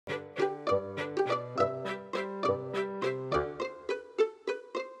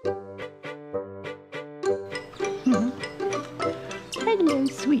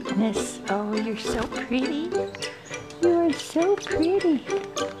sweetness. Oh, you're so pretty. You are so pretty.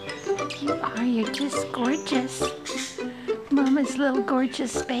 You are. You're just gorgeous. Mama's little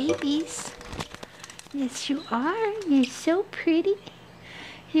gorgeous babies. Yes, you are. You're so pretty.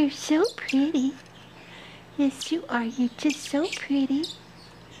 You're so pretty. Yes, you are. You're just so pretty.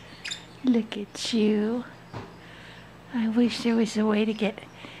 Look at you. I wish there was a way to get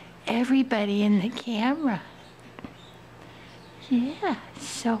everybody in the camera. Yeah,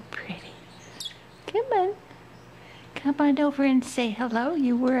 so pretty. Come on. Come on over and say hello.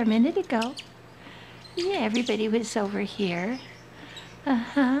 You were a minute ago. Yeah, everybody was over here.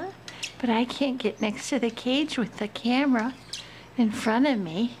 Uh-huh. But I can't get next to the cage with the camera in front of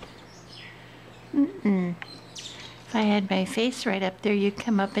me. If I had my face right up there, you'd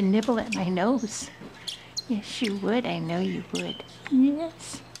come up and nibble at my nose. Yes, you would. I know you would.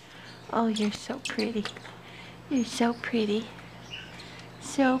 Yes. Oh, you're so pretty. You're so pretty.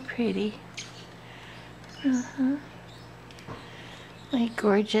 So pretty. Uh-huh. My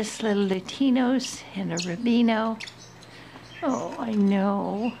gorgeous little Lutinos and a Rubino. Oh, I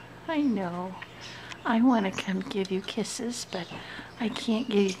know. I know. I want to come give you kisses, but I can't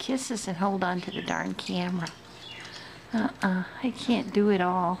give you kisses and hold on to the darn camera. I can't do it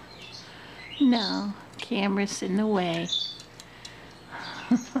all. No, camera's in the way.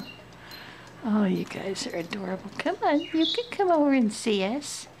 Oh, you guys are adorable. Come on, you can come over and see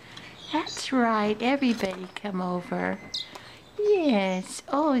us. That's right, everybody come over. Yes,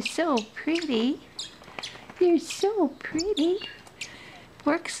 oh, so pretty. You're so pretty.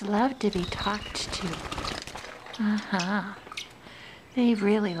 Bourkes love to be talked to. Uh-huh. They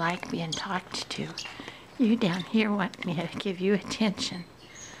really like being talked to. You down here want me to give you attention.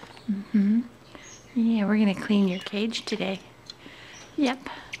 Yeah, we're gonna clean your cage today. Yep,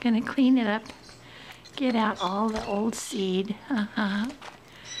 gonna clean it up. Get out all the old seed.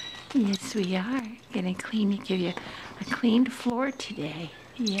 Yes, we are. Gonna give you a cleaned floor today.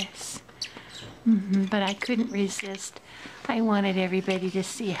 Yes. But I couldn't resist. I wanted everybody to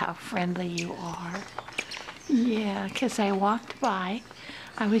see how friendly you are. Yeah, because I walked by.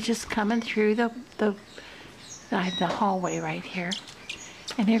 I was just coming through the hallway right here.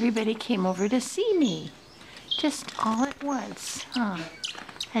 And everybody came over to see me. Just all at once.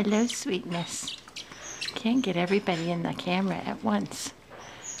 Hello, sweetness. Can't get everybody in the camera at once.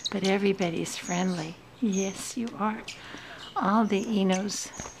 But everybody's friendly. Yes, you are. All the Enos,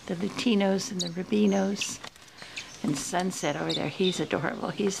 the Lutinos and the Rubinos. And Sunset over there, he's adorable.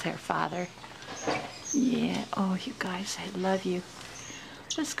 He's their father. Yeah, oh, you guys, I love you.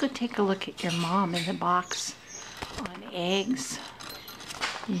 Let's go take a look at your mom in the box on eggs.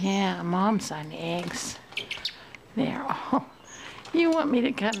 Yeah, mom's on eggs. There. Oh, you want me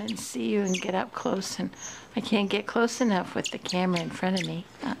to come and see you and get up close, and I can't get close enough with the camera in front of me.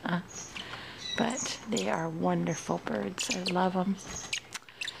 But they are wonderful birds. I love them.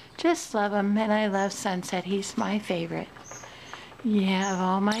 Just love them, and I love Sunset. He's my favorite. Yeah, of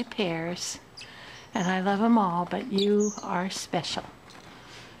all my pairs. And I love them all, but you are special.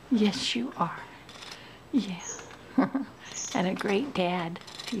 Yes, you are. Yeah. And a great dad.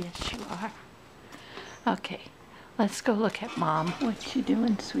 Yes, you are. Okay, let's go look at Mom. What you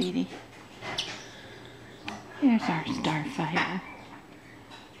doing, sweetie? Here's our starfighter.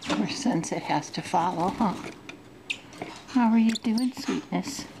 Of course, Sunset has to follow, huh? How are you doing,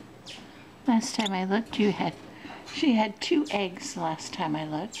 sweetness? Last time I looked, she had 2 eggs last time I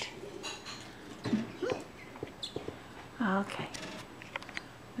looked. Okay.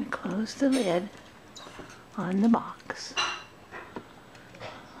 We close the lid on the box.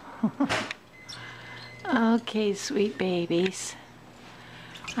 Okay, sweet babies.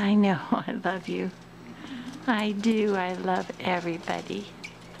 I know, I love you. I do, I love everybody.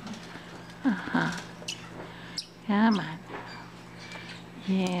 Come on.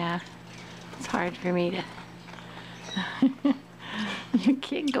 Yeah, it's hard for me to... You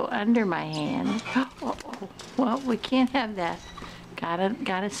can't go under my hand. Oh, well, we can't have that.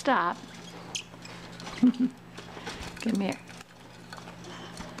 Gotta stop. Come here.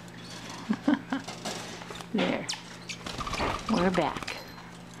 There. We're back.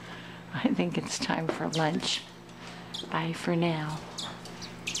 I think it's time for lunch. Bye for now.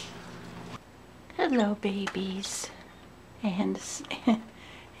 Hello, babies. And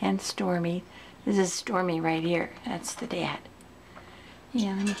Stormy. This is Stormy right here. That's the dad.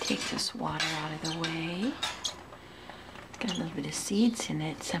 Yeah, let me take this water out of the way. Got a little bit of seeds in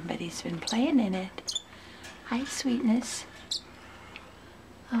it. Somebody's been playing in it. Hi, sweetness.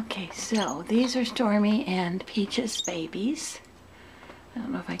 Okay, so these are Stormy and Peach's babies. I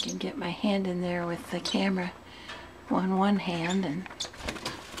don't know if I can get my hand in there with the camera on one hand and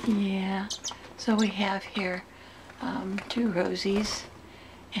Yeah, so we have here two Rosies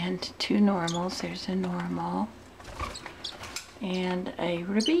and two normals. There's a normal and a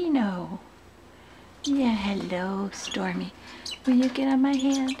Rubino. Yeah, hello, Stormy. Will you get on my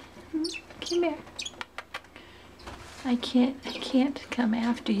hand? Come here. I can't come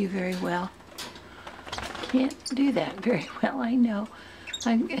after you very well. Can't do that very well, I know.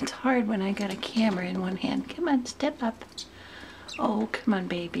 It's hard when I got a camera in one hand. Come on, step up. Oh, come on,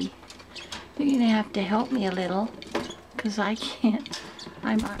 baby. You're gonna have to help me a little, because I can't.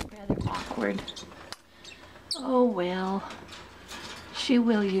 I'm rather awkward. Oh, well. She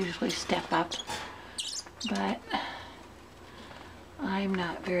will usually step up, but I'm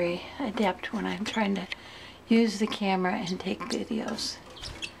not very adept when I'm trying to use the camera and take videos.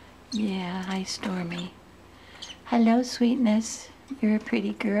 Yeah, hi, Stormy. Hello, sweetness. You're a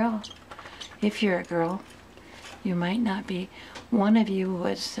pretty girl. If you're a girl, you might not be. One of you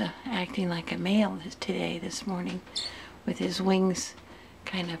was acting like a male this morning, with his wings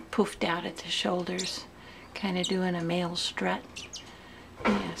kind of poofed out at the shoulders, kind of doing a male strut.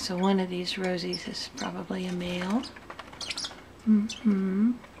 Yeah, so one of these Rosies is probably a male.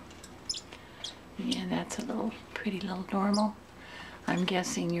 Yeah, that's a pretty little normal. I'm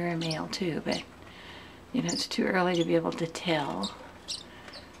guessing you're a male too, but you know, it's too early to be able to tell.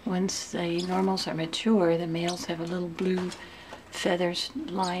 Once the normals are mature, the males have a little blue feathers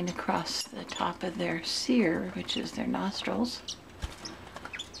line across the top of their cere, which is their nostrils.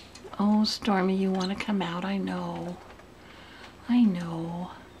 Oh, Stormy, you want to come out? I know. I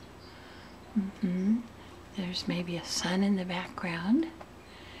know. There's maybe a sun in the background.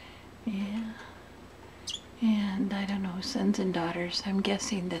 Yeah. And I don't know, sons and daughters. I'm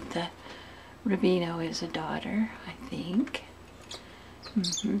guessing that the Rubino is a daughter, I think.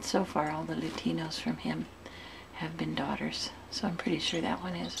 So far, all the Lutinos from him have been daughters. So I'm pretty sure that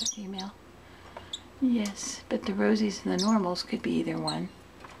one is a female. Yes, but the Rosies and the normals could be either one.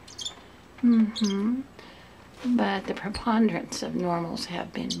 But the preponderance of normals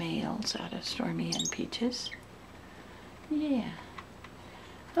have been males out of Stormy and Peaches. Yeah.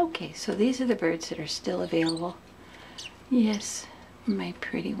 Okay, so these are the birds that are still available. Yes, my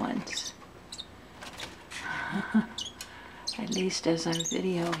pretty ones. At least as I'm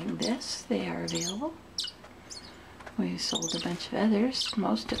videoing this, they are available. We sold a bunch of others.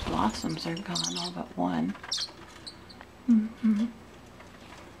 Most of Blossoms are gone, all but one.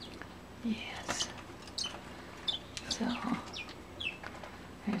 Yes. So,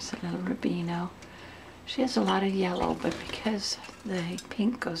 there's a little Rubino. She has a lot of yellow, but because the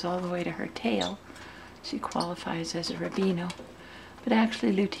pink goes all the way to her tail, she qualifies as a Rubino. But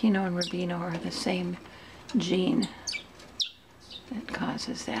actually, Lutino and Rubino are the same gene that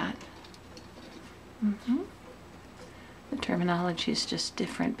causes that. The terminology is just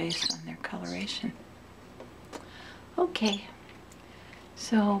different based on their coloration. Okay,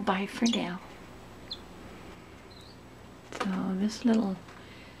 so bye for now. So this little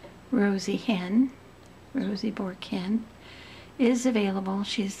Rosy hen, Rosy Bourke hen, is available.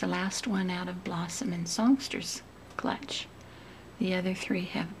 She's the last one out of Blossom and Songster's clutch. The other three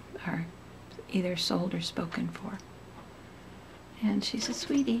are either sold or spoken for. And she's a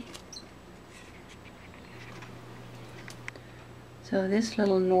sweetie. So this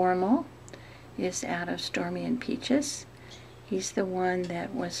little normal is out of Stormy and Peaches. He's the one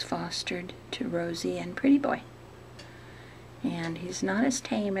that was fostered to Rosy and Pretty Boy. And he's not as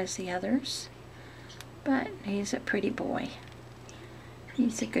tame as the others, but he's a pretty boy.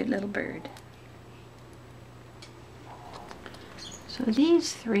 He's a good little bird. So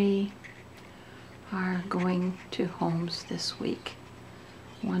these three are going to homes this week.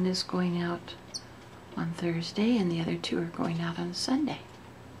 One is going out on Thursday and the other two are going out on Sunday,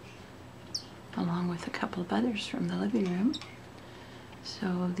 along with a couple of others from the living room.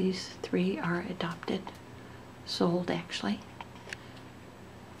 So these three are adopted, sold actually.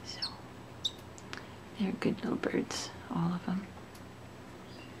 So they're good little birds, all of them.